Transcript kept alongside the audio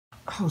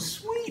Oh,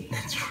 sweet.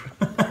 That's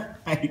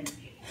right.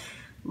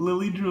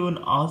 Lily drew an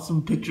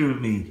awesome picture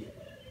of me.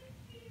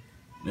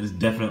 That is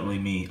definitely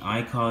me.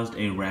 I caused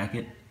a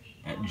racket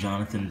at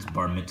Jonathan's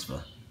bar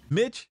mitzvah.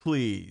 Mitch,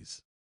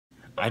 please.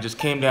 I just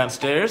came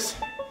downstairs.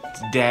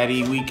 It's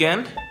daddy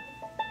weekend.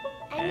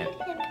 I made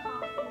him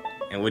coffee.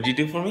 And what'd you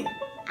do for me?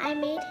 I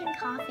made him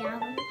coffee.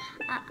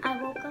 I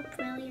woke up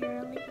really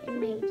early and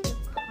made you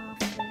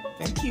coffee.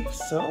 Thank you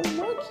so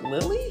much,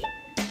 Lily.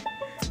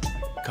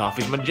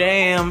 Coffee's my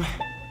jam.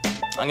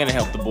 I'm gonna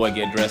help the boy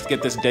get dressed,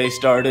 get this day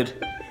started.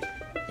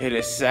 It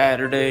is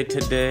Saturday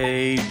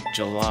today,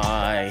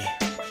 July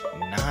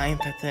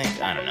 9th, I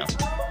think. I don't know.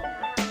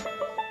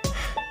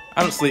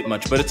 I don't sleep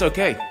much, but it's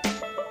okay.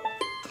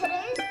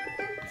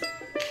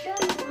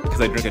 Because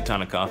I drink a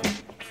ton of coffee.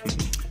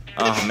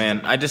 Oh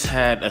man, I just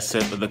had a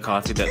sip of the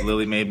coffee that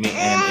Lily made me,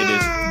 and it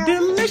is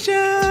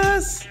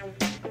delicious!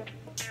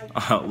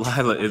 Oh,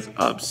 Lyla is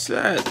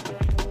upset.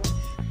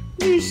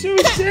 You're so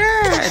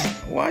sad.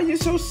 Why are you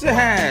so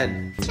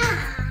sad?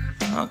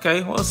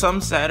 Okay, well, some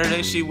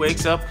Saturday she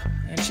wakes up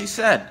and she's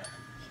sad.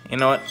 You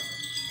know what?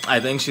 I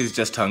think she's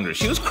just hungry.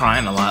 She was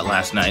crying a lot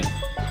last night.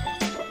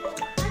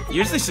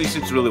 Usually she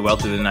sleeps really well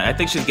through the night. I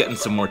think she's getting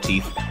some more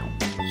teeth.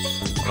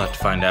 We'll have to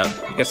find out.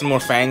 You got some more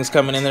fangs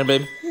coming in there,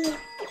 babe?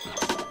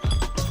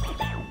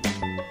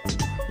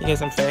 You got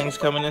some fangs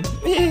coming in?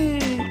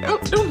 Oh,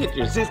 don't hit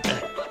your sister.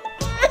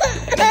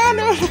 No,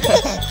 no.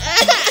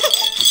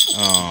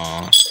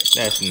 Aw,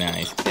 that's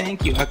nice.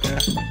 Thank you, Akka.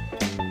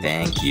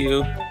 Thank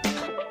you.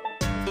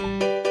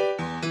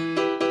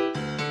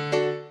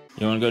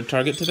 You want to go to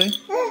Target today?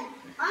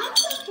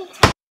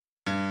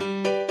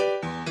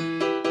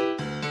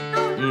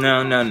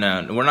 No.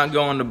 We're not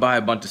going to buy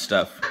a bunch of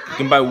stuff. You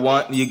can buy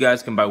one. You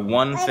guys can buy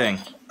one thing.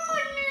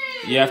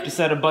 You have to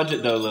set a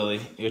budget, though, Lily.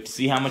 You have to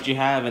see how much you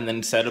have and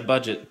then set a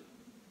budget.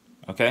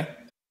 Okay?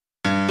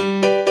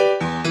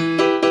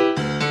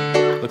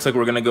 Looks like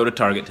we're gonna go to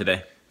Target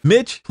today.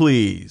 Mitch,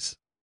 please.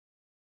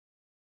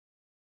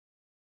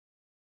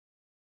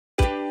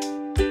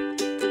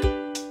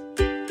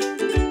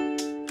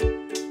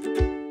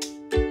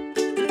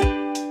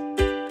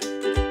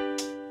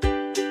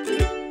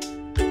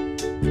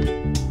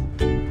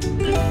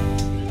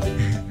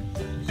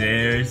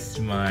 There's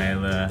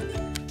Lyla.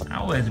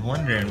 I was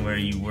wondering where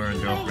you were,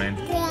 girlfriend.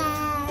 Hello.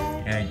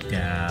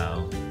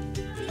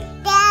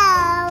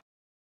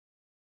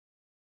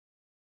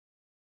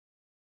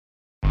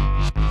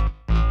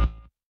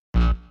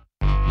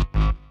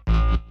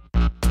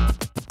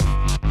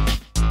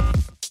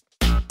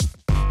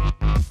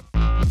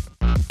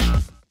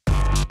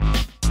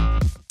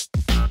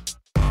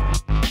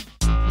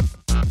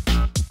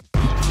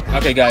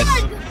 Okay, guys.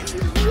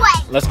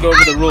 Let's go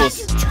over the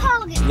rules.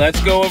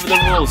 Let's go over the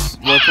rules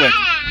real quick.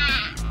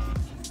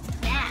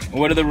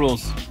 What are the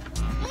rules? No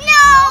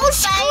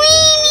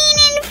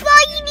screaming and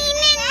fighting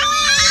and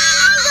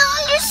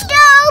going to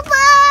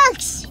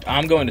Starbucks.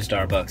 I'm going to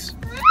Starbucks.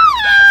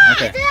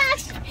 Okay.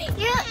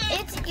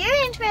 You're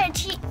in for a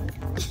cheat.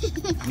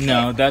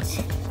 No, that's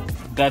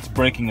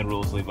breaking the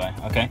rules, Levi.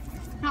 Okay.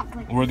 Not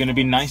breaking. We're gonna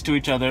be nice to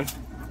each other.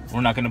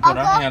 We're not gonna put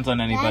our hands on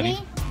anybody.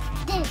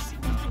 Daddy, this is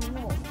the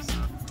rules.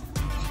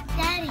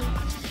 Daddy.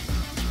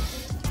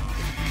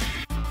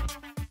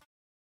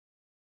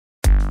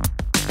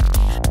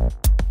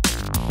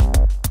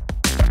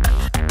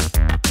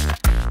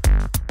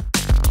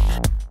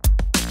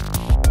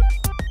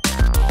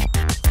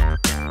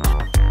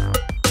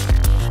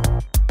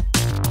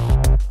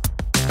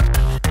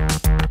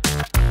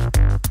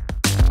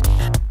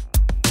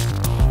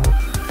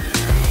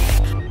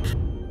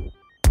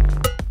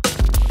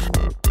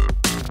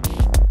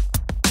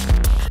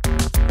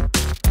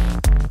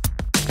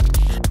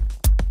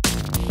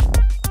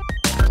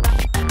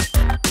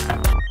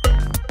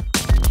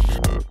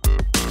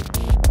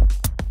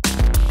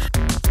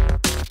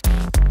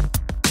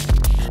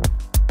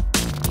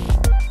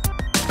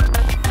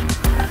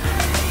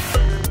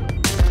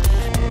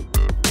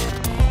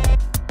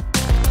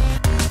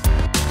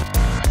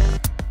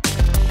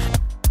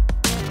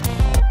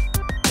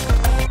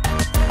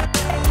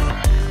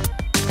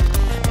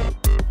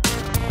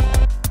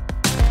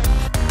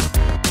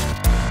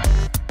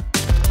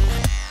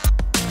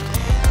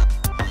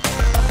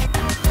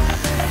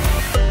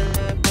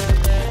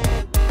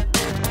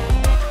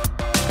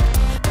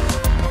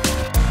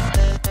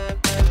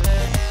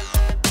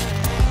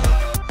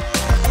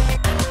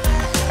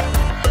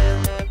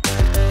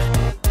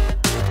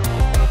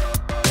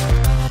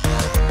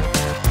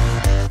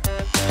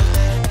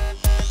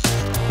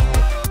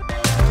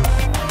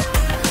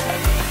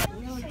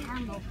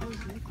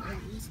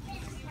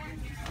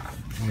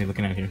 What are you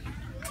looking at here?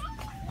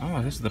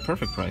 Oh, this is the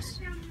perfect price.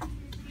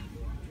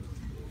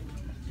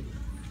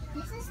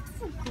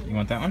 You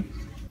want that one?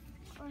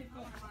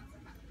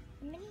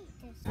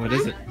 What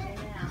is it?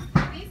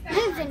 My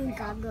vision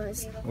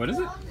goggles. What is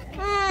it?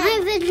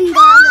 My vision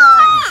goggles.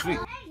 Oh, sweet.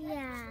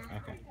 Yeah.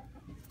 Okay.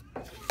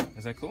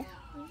 Is that cool?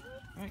 All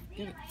right,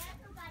 get it.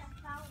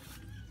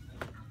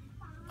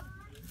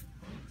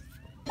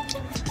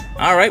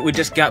 All right, we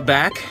just got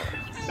back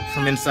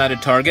from inside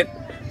of Target.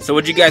 So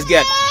what'd you guys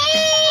get?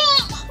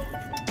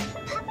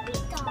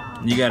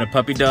 You got a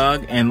puppy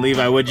dog, and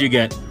Levi, what'd you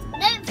get?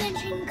 Night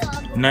vision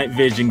goggles. Night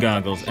vision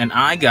goggles. And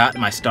I got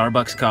my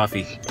Starbucks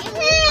coffee.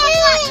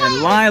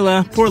 And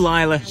Lyla, poor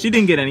Lyla, she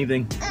didn't get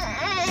anything.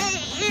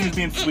 She was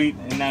being sweet,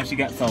 and now she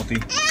got salty.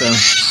 So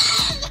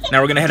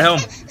now we're gonna head home.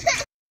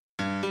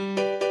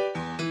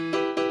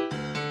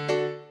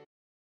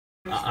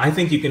 I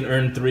think you can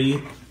earn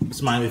 3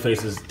 smiley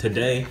faces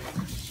today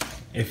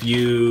if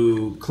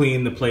you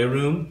clean the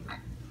playroom,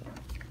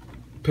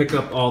 pick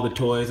up all the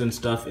toys and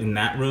stuff in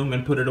that room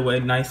and put it away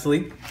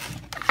nicely,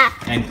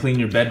 and clean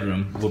your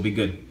bedroom. Will be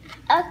good.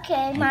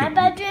 Okay, my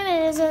bedroom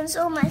isn't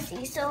so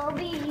messy, so it'll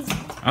be easy.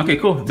 Okay,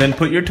 cool. Then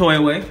put your toy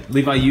away.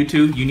 Levi, you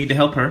too. You need to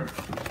help her.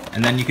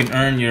 And then you can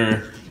earn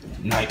your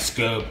night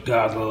scope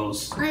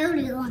goggles. I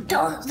only want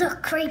those. They're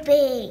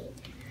creepy.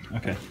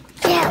 Okay.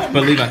 Yeah.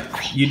 But Levi,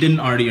 you didn't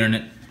already earn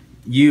it.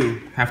 You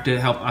have to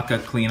help Akka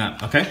clean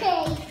up, okay?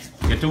 Okay.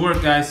 Get to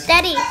work, guys.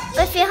 Daddy,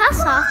 but feel how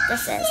soft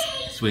this is.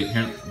 Sweet.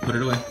 Here, put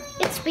it away.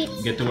 It's sweet.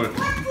 Get to work.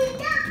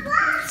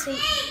 Sweet.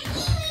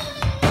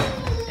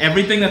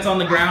 Everything that's on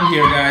the ground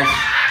here, guys.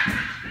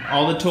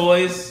 All the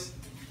toys,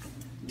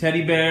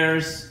 teddy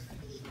bears,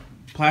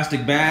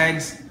 plastic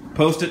bags,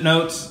 Post-it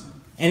notes,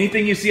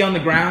 anything you see on the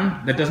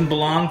ground that doesn't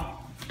belong,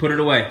 put it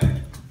away.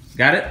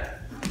 Got it?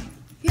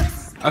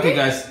 Yes. Okay,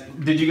 guys.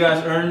 Did you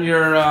guys earn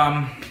your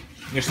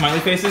smiley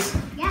faces?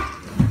 Yeah.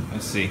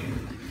 Let's see.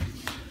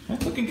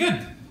 That's looking good. All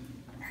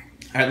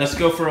right, let's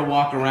go for a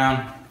walk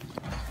around.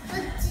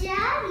 But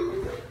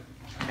Daddy.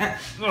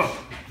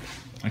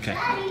 Okay.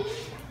 Daddy.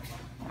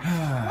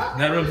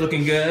 That room's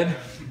looking good.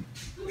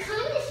 I'm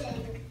kind of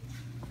sick.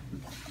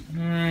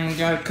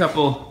 Got a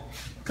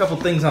couple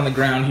things on the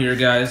ground here,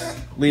 guys.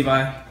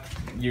 Levi,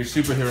 your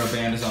superhero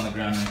band is on the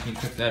ground. Can you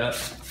pick that up?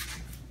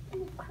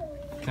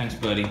 Thanks,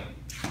 buddy.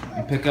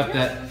 And pick up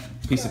that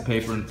piece of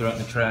paper and throw it in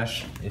the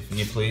trash, if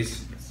you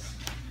please.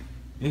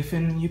 If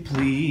you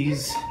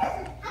please.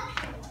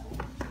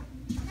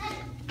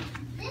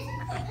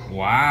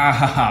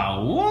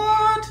 Wow,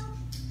 what?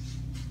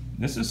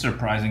 This is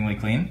surprisingly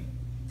clean.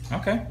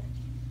 Okay.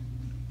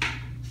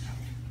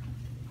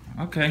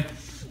 Okay.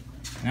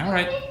 All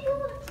right.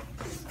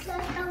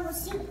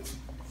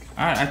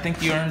 All right, I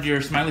think you earned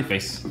your smiley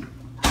face.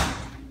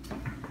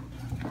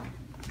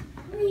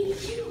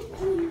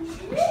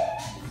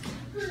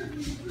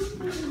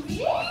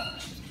 Whoa.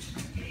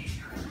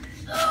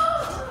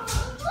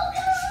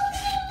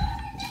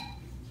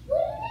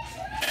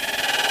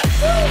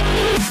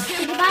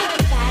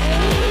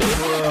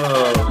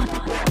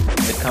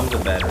 It comes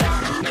with batteries.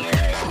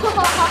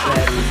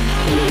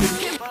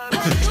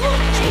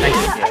 Thank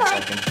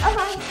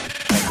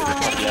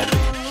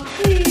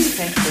you.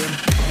 Thanks, babe.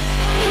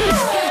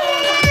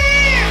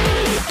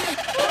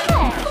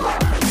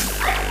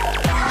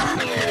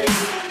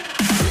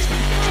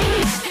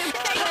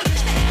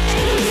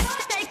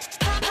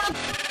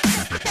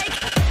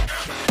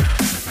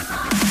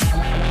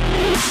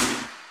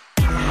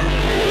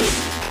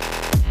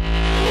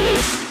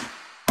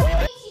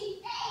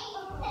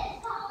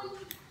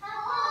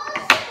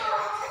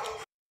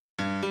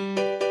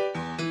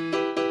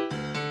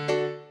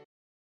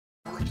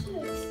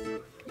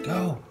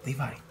 Go,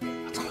 Levi.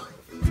 Let's go.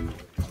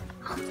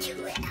 I'll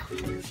do it.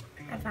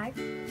 High five.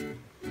 Ooh,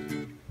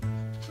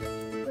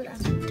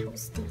 that's so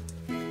toasty.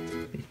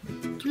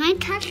 Can I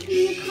touch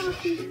the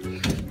coffee?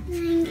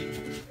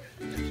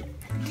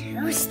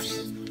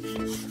 Toasty.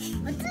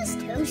 What does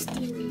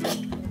toasty mean?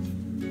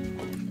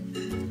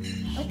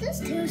 What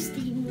does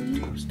toasty mean?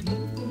 Toasty.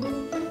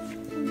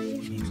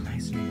 Means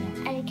nice and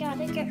warm. I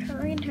gotta get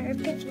her in her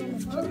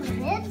pajamas. Oh,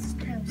 it's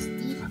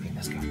toasty. Okay,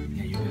 let's go.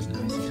 Yeah, you guys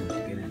nice and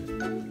toasty. Get in.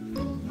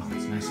 Oh,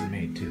 it's nice and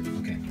made too.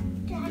 Okay.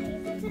 Daddy,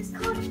 this is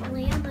called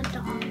lamb a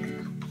dog.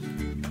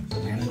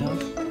 And a dog?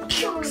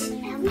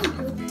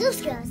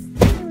 This guy's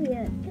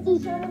weird. He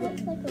sort of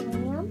looks like a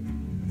lamb.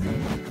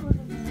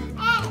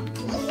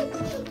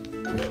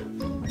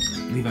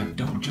 Levi,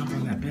 don't jump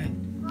on that bed.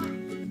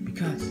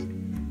 Because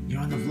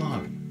you're on the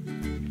vlog.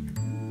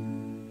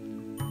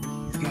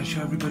 You gotta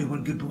show everybody what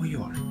a good boy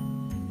you are.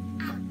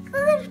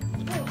 Good.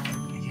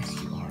 Yes,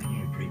 you are.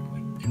 You're a great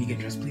boy. Can you get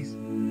dressed, please?